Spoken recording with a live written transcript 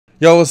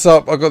Yo, what's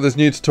up? I've got this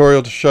new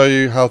tutorial to show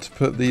you how to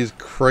put these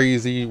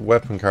crazy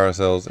weapon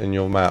carousels in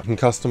your map. You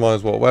can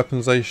customize what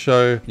weapons they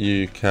show.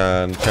 You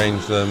can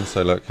change them.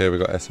 So look, here we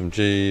got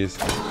SMGs,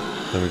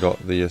 then we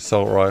got the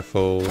assault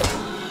rifles,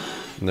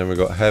 and then we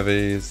got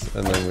heavies,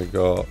 and then we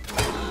got,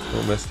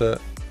 oh, missed it,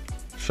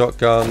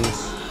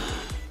 shotguns,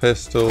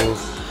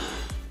 pistols,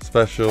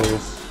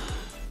 specials,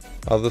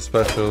 other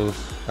specials,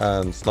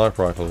 and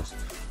sniper rifles.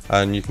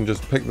 And you can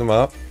just pick them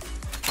up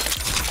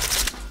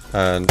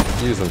and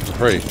use them for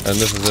free, and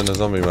this is in a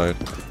zombie mode.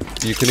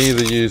 You can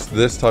either use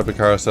this type of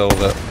carousel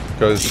that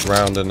goes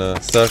around in a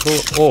circle,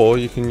 or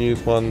you can use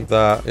one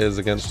that is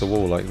against the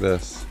wall like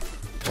this,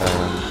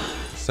 and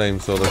same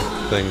sort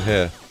of thing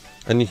here.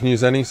 And you can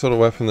use any sort of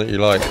weapon that you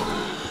like.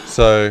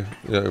 So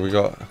we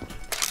got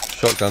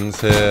shotguns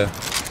here,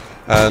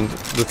 and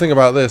the thing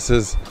about this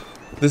is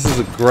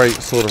a great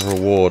sort of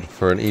reward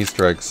for an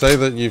Easter egg. Say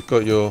that you've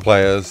got your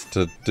players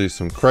to do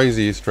some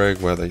crazy Easter egg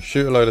where they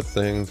shoot a load of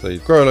things, they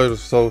grow a load of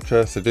soul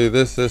chests, they do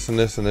this, this, and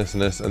this, and this,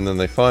 and this, and then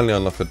they finally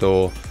unlock a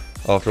door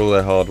after all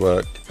their hard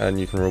work, and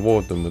you can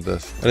reward them with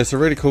this. And it's a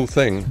really cool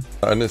thing,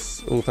 and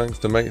it's all thanks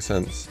to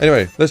M.A.K.E.CENTS.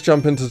 Anyway, let's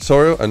jump into the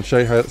tutorial and show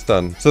you how it's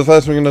done. So the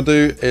first thing we're going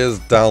to do is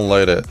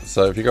download it.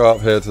 So if you go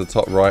up here to the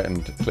top right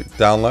and click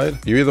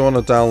download, you either want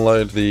to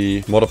download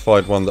the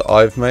modified one that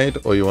I've made,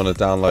 or you want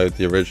to download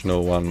the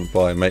original one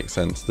by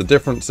M.A.K.E.CENTS. The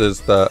difference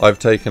is that I've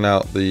taken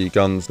out the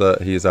guns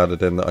that he's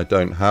added in that I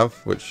don't have,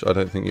 which I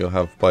don't think you'll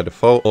have by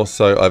default.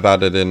 Also, I've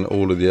added in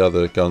all of the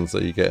other guns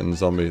that you get in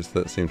zombies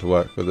that seem to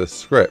work with this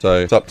script. So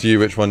it's up to you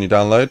which one you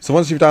download. So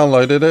once you've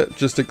downloaded it,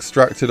 just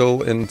extract it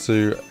all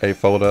into a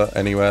folder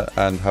anywhere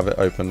and have it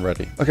open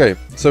ready. Okay,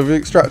 so we've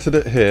extracted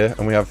it here,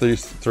 and we have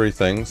these three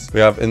things. We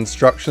have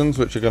instructions,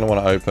 which you're going to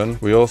want to open.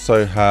 We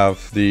also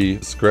have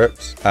the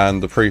script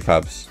and the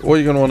prefabs. What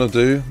you're going to want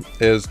to do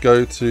is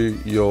go to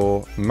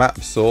your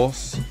map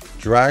source,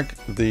 drag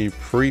the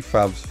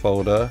prefabs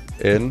folder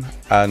in,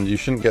 and you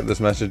shouldn't get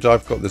this message.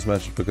 I've got this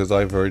message because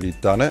I've already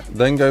done it.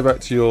 Then go back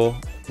to your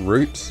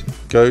root,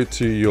 go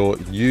to your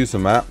user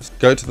maps,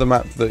 go to the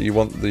map that you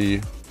want the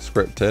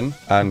script in,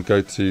 and go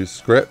to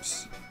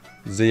scripts,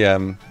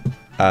 ZM,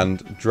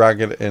 and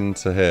drag it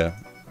into here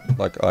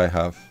like I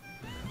have.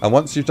 And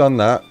once you've done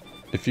that,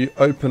 if you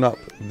open up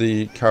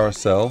the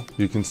carousel,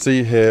 you can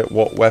see here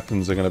what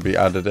weapons are going to be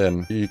added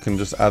in. You can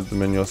just add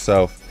them in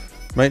yourself.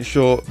 Make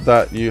sure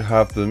that you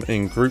have them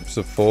in groups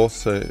of 4,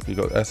 so you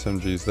got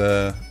SMGs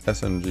there,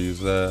 SMGs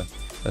there,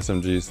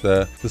 SMGs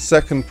there. The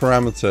second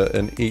parameter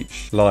in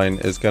each line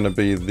is going to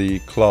be the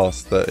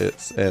class that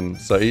it's in.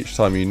 So each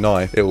time you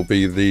knife, it will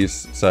be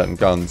these certain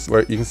guns.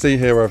 Where you can see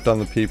here where I've done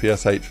the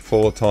PPSH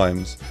 4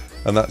 times,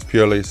 and that's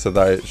purely so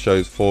that it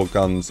shows 4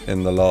 guns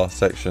in the last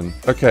section.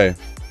 Okay.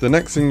 The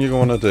next thing you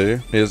want to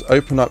do is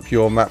open up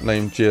your map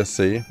name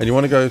GSC, and you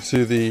want to go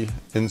to the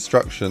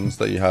instructions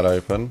that you had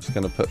open. Just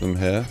going to put them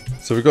here.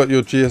 So we've got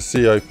your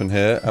GSC open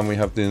here, and we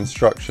have the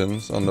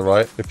instructions on the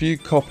right. If you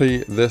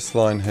copy this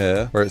line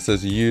here where it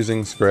says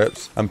using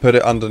scripts and put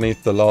it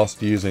underneath the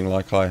last using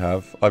like I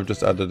have, I've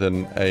just added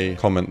in a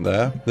comment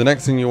there. The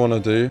next thing you want to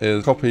do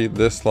is copy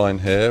this line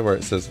here where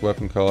it says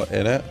weapon car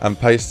in it and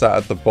paste that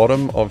at the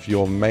bottom of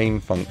your main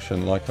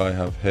function like I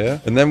have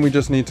here. And then we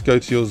just need to go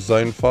to your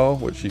zone file,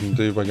 which you can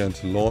do by going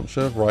to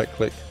launcher, right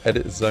click,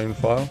 edit zone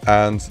file,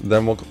 and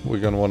then what we're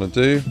going to want to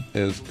do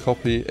is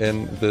copy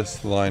in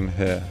this line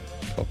here,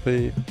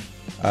 copy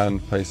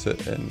and paste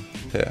it in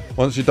here.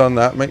 Once you've done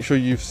that, make sure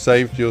you've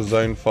saved your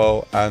zone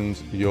file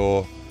and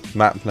your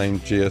map name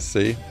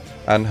GSC,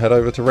 and head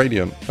over to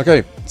Radiant.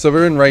 Okay, so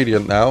we're in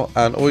Radiant now,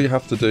 and all you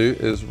have to do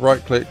is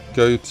right click,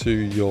 go to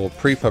your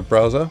prefab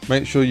browser,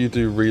 make sure you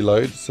do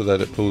reload so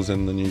that it pulls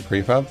in the new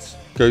prefabs.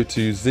 Go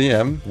to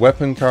ZM,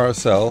 weapon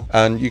carousel,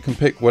 and you can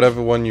pick whatever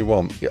one you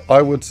want.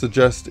 I would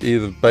suggest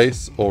either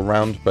base or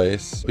round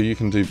base, or you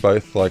can do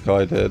both like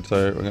I did.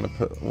 So we're going to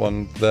put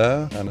one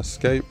there and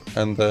escape,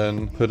 and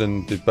then put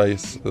in the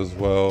base as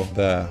well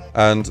there.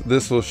 And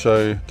this will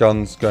show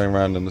guns going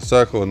around in the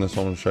circle, and this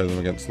one will show them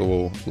against the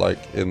wall like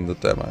in the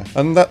demo.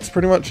 And that's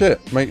pretty much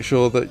it. Make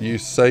sure that you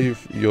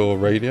save your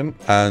Radiant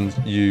and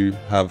you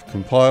have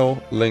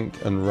compile, link,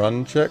 and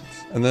run checked,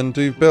 and then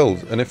do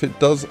build. And if it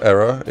does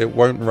error, it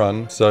won't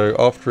run. So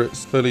after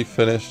it's fully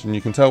finished, and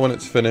you can tell when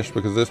it's finished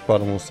because this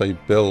button will say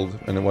build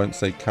and it won't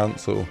say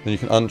cancel, then you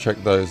can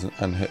uncheck those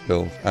and hit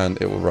build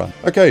and it will run.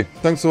 Okay,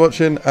 thanks for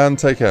watching and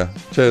take care.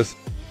 Cheers.